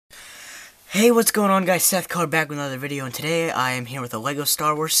Hey, what's going on, guys? Seth Carr back with another video, and today I am here with a LEGO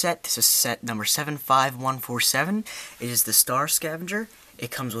Star Wars set. This is set number 75147. It is the Starscavenger.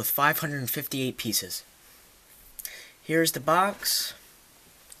 It comes with 558 pieces. Here's the box.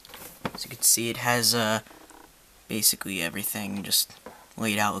 As you can see, it has basically everything just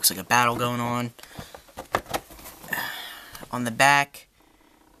laid out. Looks like a battle going on. On the back,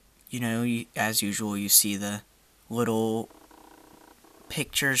 as usual, you see the little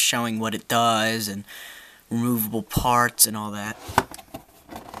pictures showing what it does and removable parts and all that.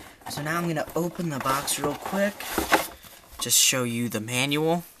 So now I'm going to open the box real quick, just show you the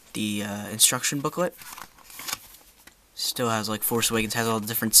manual, the instruction booklet. Still has, like, Force Awakens has all the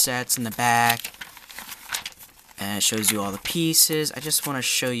different sets in the back, and it shows you all the pieces. I just want to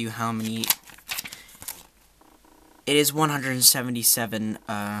show you how many. It is 177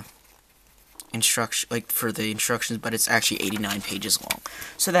 for the instructions, but it's actually 89 pages long,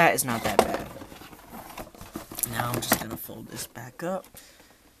 so that is not that bad. Now I'm just gonna fold this back up,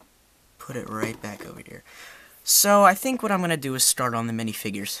 put it right back over here. So I think what I'm gonna do is start on the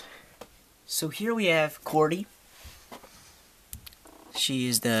minifigures. So here we have Cordy. She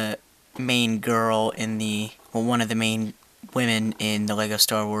is the main girl in one of the main women in the LEGO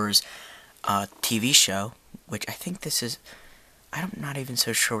Star Wars TV show, which I think this is. I'm not even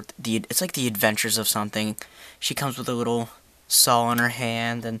so sure. It's like the Adventures of something. She comes with a little saw in her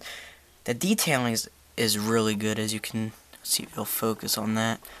hand, and the detailing is really good. As you can see, if you'll focus on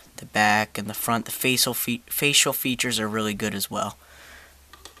that, the back and the front, the facial features are really good as well.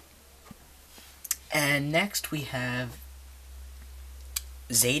 And next we have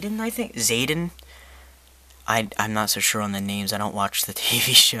Zayden, I think. Zayden. I'm not so sure on the names. I don't watch the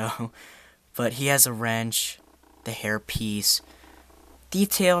TV show, but he has a wrench, the hairpiece.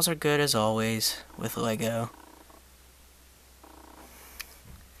 Details are good as always with LEGO.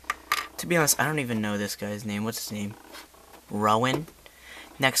 To be honest, I don't even know this guy's name. What's his name? Rowan.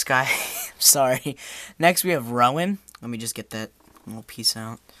 Next guy. Sorry. Next we have Rowan. Let me just get that little piece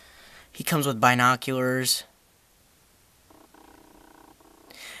out. He comes with binoculars.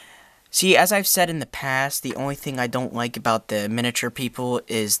 See, as I've said in the past, the only thing I don't like about the miniature people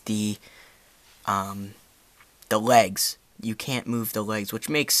is the legs. You can't move the legs, which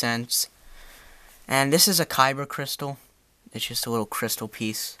makes sense. And this is a Kyber crystal. It's just a little crystal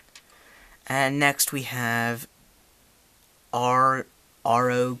piece. And next we have ROGR,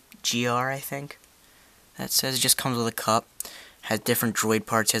 I think. That says it just comes with a cup. Has different droid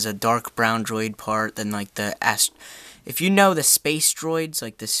parts. It has a dark brown droid part. Then like if you know the space droids,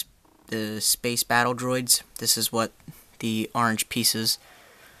 like the space battle droids, this is what the orange pieces,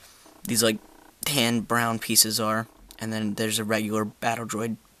 these like tan brown pieces are. And then there's a regular battle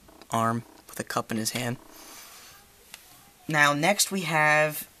droid arm with a cup in his hand. Now, next we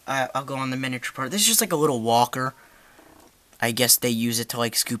have, I'll go on the miniature part. This is just like a little walker. I guess they use it to,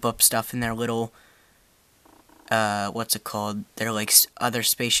 like, scoop up stuff in their little, what's it called? Their, like, other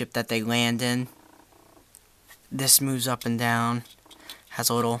spaceship that they land in. This moves up and down. Has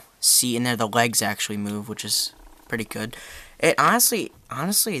a little seat in there. The legs actually move, which is pretty good. It honestly, I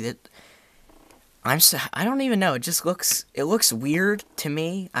don't even know. It looks weird to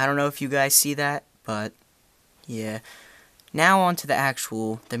me. I don't know if you guys see that, but yeah. Now on to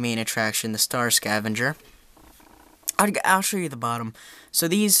the main attraction, the Starscavenger. I'll show you the bottom. So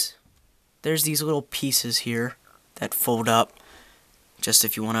there's these little pieces here that fold up, just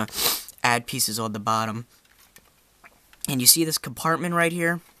if you want to add pieces on the bottom. And you see this compartment right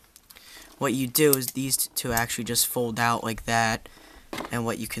here? What you do is these two actually just fold out like that. And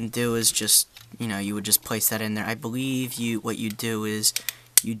what you can do is just, you would just place that in there. I believe what you do is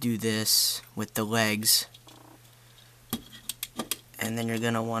you do this with the legs. And then you're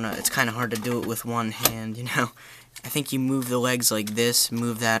going to want to, it's kind of hard to do it with one hand, I think you move the legs like this,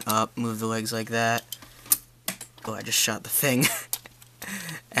 move that up, move the legs like that. Oh, I just shot the thing.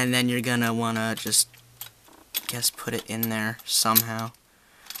 And then you're going to want to just, put it in there somehow.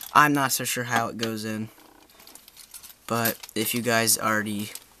 I'm not so sure how it goes in. But if you guys already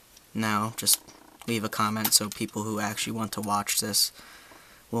know, just leave a comment so people who actually want to watch this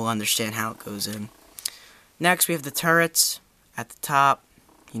will understand how it goes in. Next, we have the turrets at the top.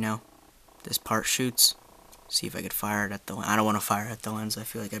 This part shoots. See if I could fire it at the lens. I don't want to fire it at the lens. I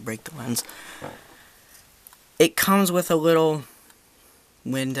feel like I break the lens. It comes with a little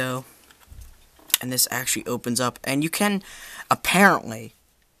window, and this actually opens up. And you can, apparently,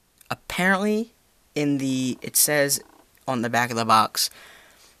 it says on the back of the box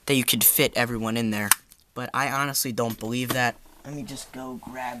that you could fit everyone in there, but I honestly don't believe that. Let me just go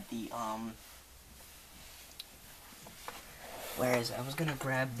grab the Where is it? I was gonna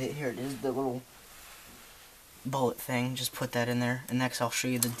grab the, here it is, the little bullet thing. Just put that in there. And next I'll show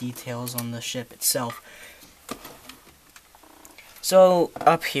you the details on the ship itself. So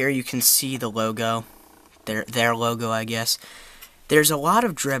up here you can see the logo, their logo, I guess. There's a lot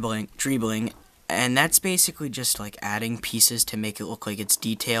of dribbling, and that's basically just like adding pieces to make it look like it's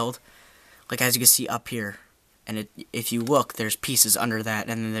detailed. Like as you can see up here, and if you look, there's pieces under that,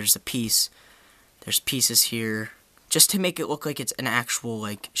 and then there's a piece. There's pieces here, just to make it look like it's an actual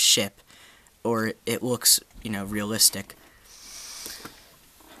like ship, or it looks, you know, realistic.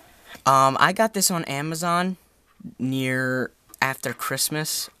 I got this on Amazon near after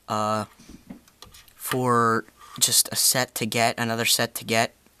Christmas, for just a set to get, another set to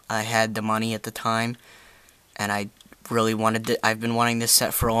get. I had the money at the time, and I really wanted it. I've been wanting this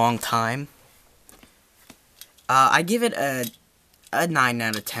set for a long time. I give it a 9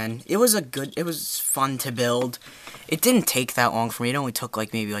 out of 10. It was fun to build. It didn't take that long for me. It only took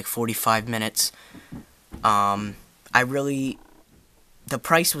like maybe like 45 minutes. The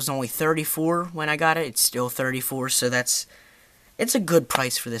price was only $34 when I got it. It's still $34, so it's a good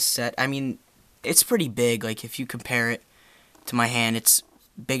price for this set. I mean, it's pretty big. Like if you compare it to my hand, it's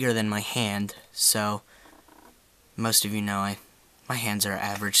bigger than my hand. So most of you know my hands are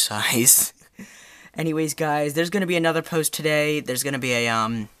average size. Anyways, guys, there's gonna be another post today. There's gonna be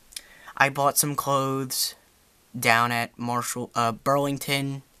a I bought some clothes down at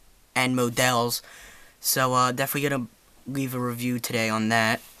Burlington and Modell's. So definitely gonna leave a review today on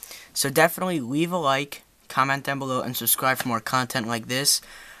that. So definitely leave a like, comment down below, and subscribe for more content like this.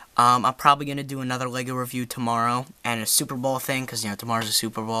 I'm probably gonna do another Lego review tomorrow and a Super Bowl thing, because you know tomorrow's a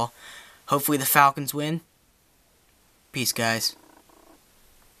Super Bowl. Hopefully the Falcons win. Peace, guys.